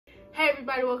Hey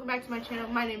everybody, welcome back to my channel.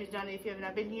 My name is Dawnna. If you have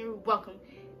not been here, welcome.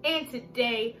 And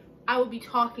today I will be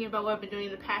talking about what I've been doing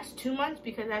in the past 2 months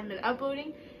because I haven't been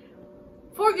uploading.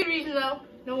 For a good reason though,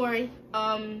 don't worry.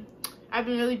 I've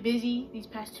been really busy these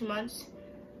past 2 months.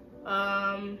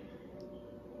 I'll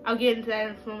get into that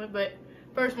in a moment, but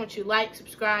first I want you to like,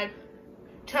 subscribe,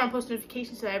 turn on post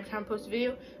notifications so that every time I post a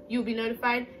video, you'll be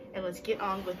notified. And let's get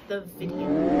on with the video.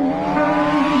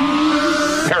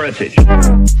 Heritage. And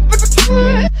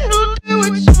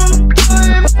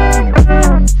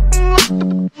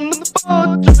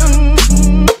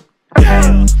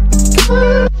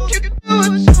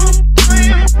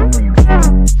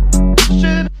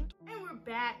we're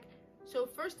back. So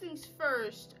first things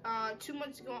first, 2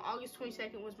 months ago on August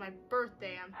 22nd was my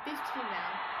birthday. I'm 15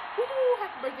 now. Woohoo!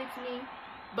 Happy birthday to me.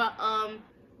 But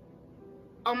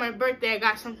on my birthday I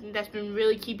got something that's been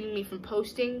really keeping me from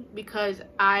posting because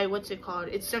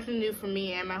it's something new for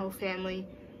me and my whole family,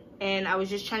 and I was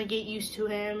just trying to get used to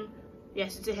him.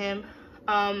 Yes, it's a him.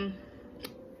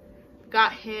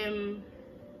 Got him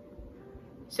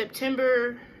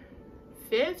September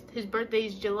 5th. His birthday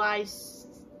is July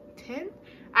 10th.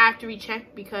 I have to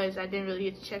recheck because I didn't really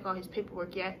get to check all his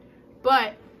paperwork yet,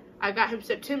 but I got him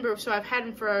September, so I've had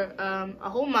him for a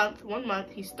whole month, 1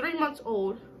 month. He's 3 months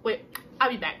old. Wait,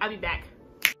 I'll be back.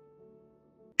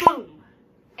 Boom!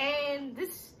 And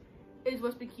this is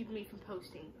what's been keeping me from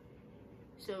posting.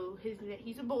 So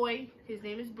he's a boy. His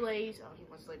name is Blaze. Oh, he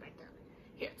wants to lay back down.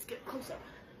 Here, let's get close up.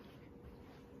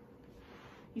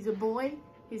 He's a boy.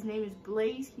 His name is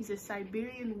Blaze. He's a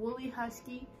Siberian woolly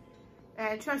husky.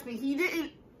 And trust me, he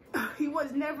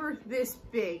was never this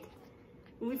big.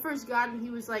 When we first got him,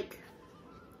 he was like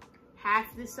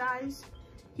half this size.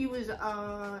 He was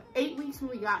 8 weeks when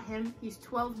we got him. He's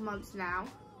 12 months now.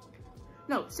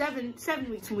 No, 7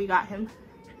 weeks when we got him.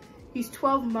 He's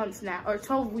 12 months now, or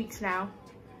 12 weeks now.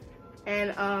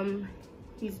 And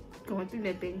he's going through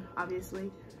nipping, obviously.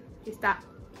 He stopped.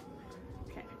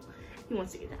 Okay, he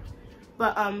wants to get down.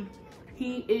 But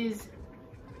he is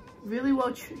really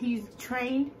well. He's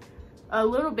trained a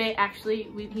little bit actually.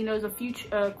 He knows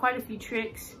quite a few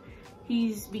tricks.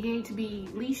 He's beginning to be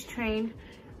leash trained.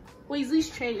 Well, he's leash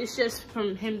trained. It's just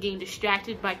from him getting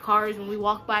distracted by cars when we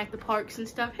walk by at the parks and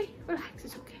stuff. Hey, relax,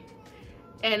 it's okay.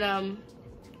 And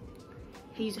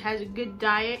he has a good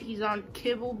diet. He's on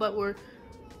kibble, but we're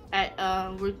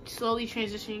slowly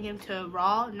transitioning him to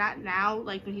raw. Not now,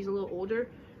 like when he's a little older,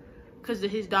 because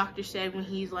his doctor said when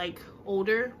he's like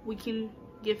older we can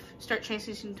start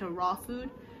transitioning to raw food.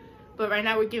 But right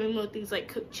now we're giving him little things like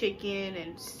cooked chicken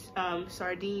and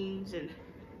sardines and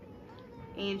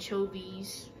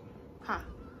anchovies. Huh.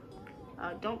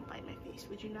 Don't bite my face,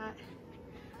 would you not?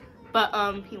 But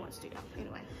he wants to go.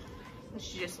 Anyway, let's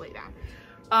just lay down.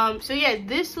 So yeah,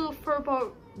 this little fur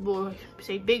ball, well,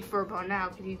 say big fur ball now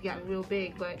because he's gotten real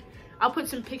big, but I'll put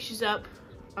some pictures up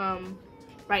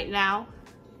right now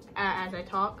as I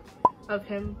talk of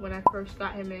him when I first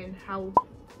got him and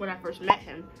when I first met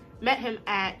him. Met him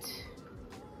at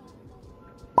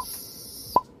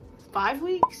 5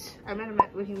 weeks. I met him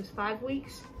when he was 5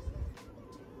 weeks.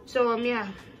 So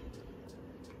yeah,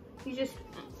 he's just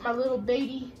my little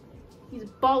baby. He's a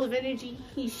ball of energy.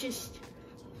 He's just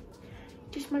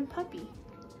my puppy.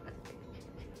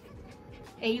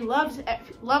 And he loves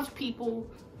people.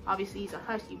 Obviously he's a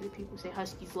husky, but people say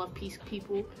huskies love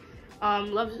people.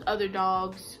 Loves other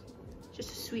dogs.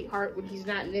 Just a sweetheart when he's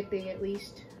not nipping, at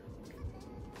least.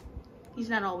 He's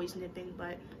not always nipping,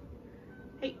 but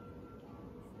hey,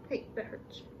 that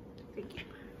hurts. Thank you.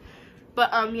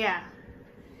 But yeah,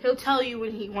 he'll tell you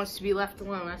when he wants to be left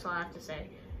alone. That's all I have to say.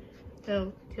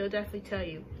 He'll definitely tell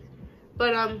you.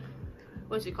 But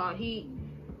what's it called? He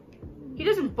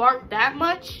doesn't bark that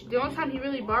much. The only time he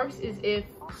really barks is if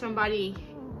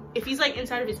he's like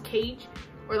inside of his cage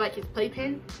or like his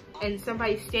playpen, and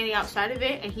somebody's standing outside of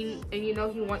it, and you know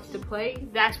he wants to play.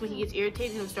 That's when he gets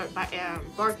irritated and he'll start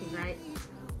barking, right?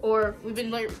 Or we've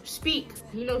been learning speak.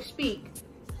 He knows speak.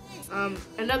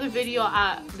 Another video,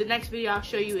 the next video I'll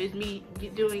show you is me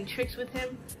doing tricks with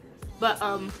him. But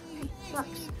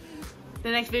relax.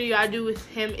 The next video I do with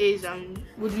him is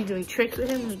we'll be doing tricks with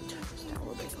him. Let me turn this down a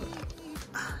little bit.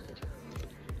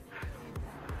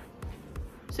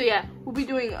 So yeah, we'll be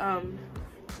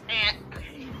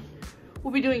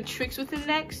doing tricks with him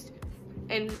next.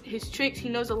 And his tricks, he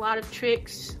knows a lot of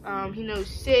tricks. He knows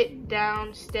sit,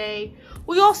 down, stay.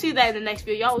 We all see that in the next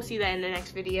video. Y'all will see that in the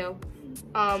next video.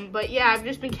 But yeah, I've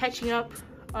just been catching up.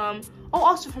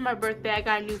 Also for my birthday, I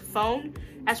got a new phone.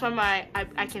 That's why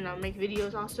I can make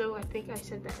videos also. I think I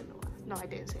said that in the last. No, I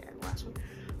didn't say that in the last one.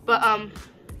 But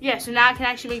yeah, so now I can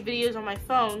actually make videos on my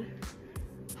phone.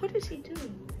 What is he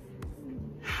doing?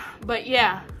 But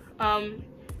yeah,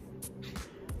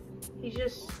 he's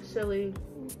just a silly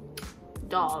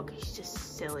dog. He's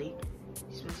just silly.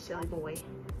 He's a silly boy.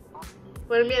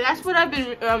 But I mean, that's what I've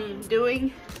been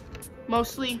doing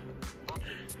mostly.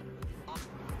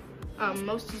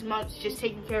 Most of these months, just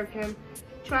taking care of him.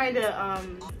 Trying to,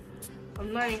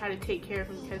 I'm learning how to take care of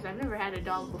him because I've never had a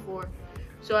dog before.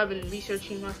 So I've been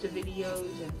researching lots of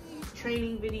videos and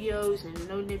training videos and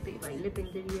no nipping, like nipping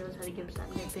videos, how to get him to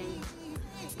stop nipping.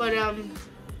 But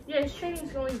yeah, his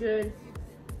training's going good.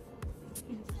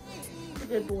 He's a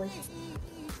good boy.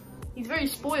 He's very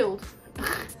spoiled,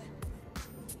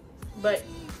 but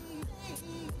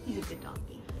he's a good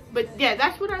doggy. But yeah,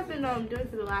 that's what I've been doing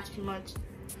for the last few months.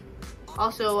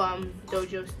 Also,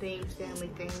 dojos things, family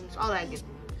things, all that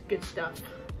good stuff.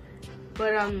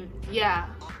 But yeah,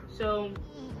 so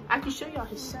I can show y'all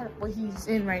his setup, what he's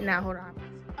in right now. Hold on.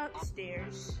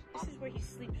 Upstairs, this is where he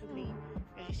sleeps with me.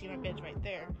 As you see, my bed's right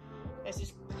there. That's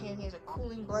his pan. He has a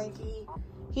cooling blanket.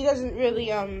 He doesn't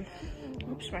really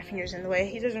oops, my finger's in the way.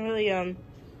 He doesn't really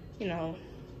you know,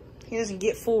 he doesn't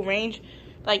get full range.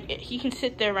 Like, he can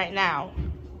sit there right now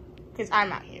because I'm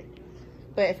not here.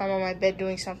 But if I'm on my bed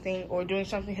doing something,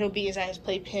 he'll be inside his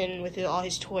playpen with all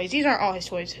his toys. These aren't all his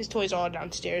toys. His toys are all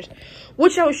downstairs.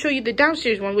 Which I will show you the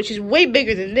downstairs one, which is way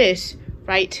bigger than this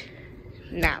right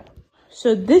now.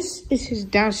 So this is his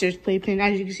downstairs playpen.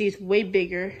 As you can see, it's way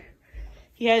bigger.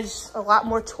 He has a lot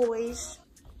more toys.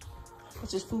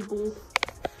 That's his food bowl.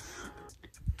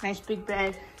 Nice big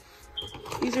bed.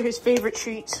 These are his favorite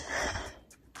treats.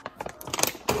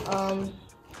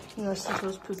 You know, some of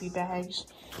those poopy bags.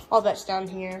 All that's down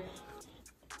here.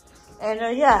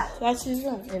 And yeah, that's his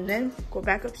room. And then go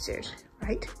back upstairs,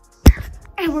 right?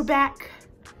 And we're back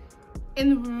in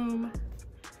the room.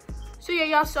 So yeah,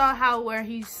 y'all saw where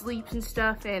he sleeps and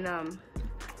stuff, and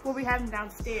what we have him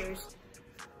downstairs.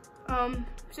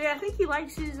 So yeah, I think he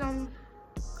likes his home.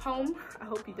 I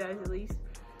hope he does, at least.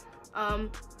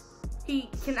 He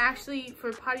can actually,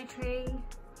 for potty training,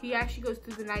 he actually goes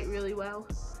through the night really well.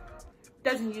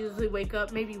 Doesn't usually wake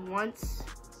up, maybe once,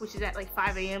 which is at like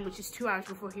 5 a.m., which is 2 hours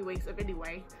before he wakes up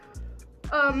anyway.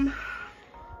 I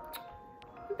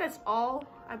think that's all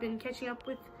I've been catching up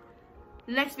with.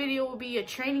 The next video will be a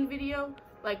training video,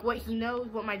 like what he knows,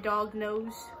 what my dog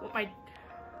knows,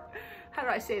 how do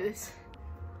I say this?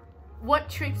 What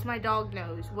tricks my dog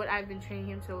knows, what I've been training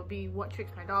him, so it'll be what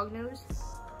tricks my dog knows.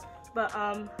 But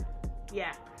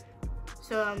yeah,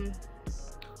 so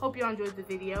hope y'all enjoyed the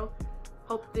video.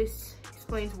 Hope this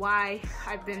explains why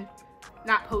I've been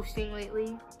not posting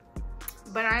lately.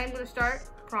 But I am gonna start,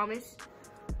 promise.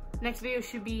 Next video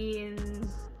should be in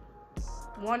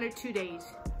 1 or 2 days.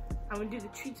 I'm gonna do the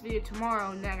treats video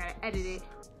tomorrow, and then I gotta edit it.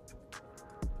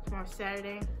 Tomorrow's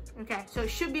Saturday. Okay, so it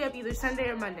should be up either Sunday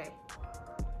or Monday.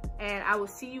 And I will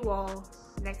see you all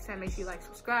next time. Make sure you like,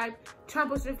 subscribe, turn on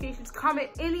post notifications, comment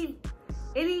any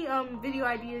video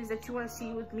ideas that you want to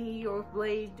see with me or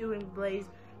Blaze, doing Blaze.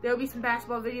 There'll be some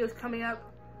basketball videos coming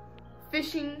up.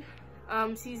 Fishing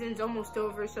season's almost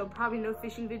over, so probably no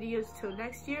fishing videos till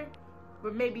next year.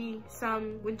 But maybe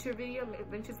some winter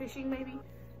fishing maybe,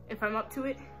 if I'm up to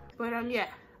it. But yeah,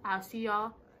 I'll see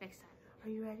y'all next time. Are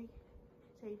you ready?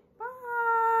 Say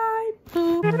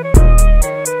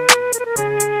bye.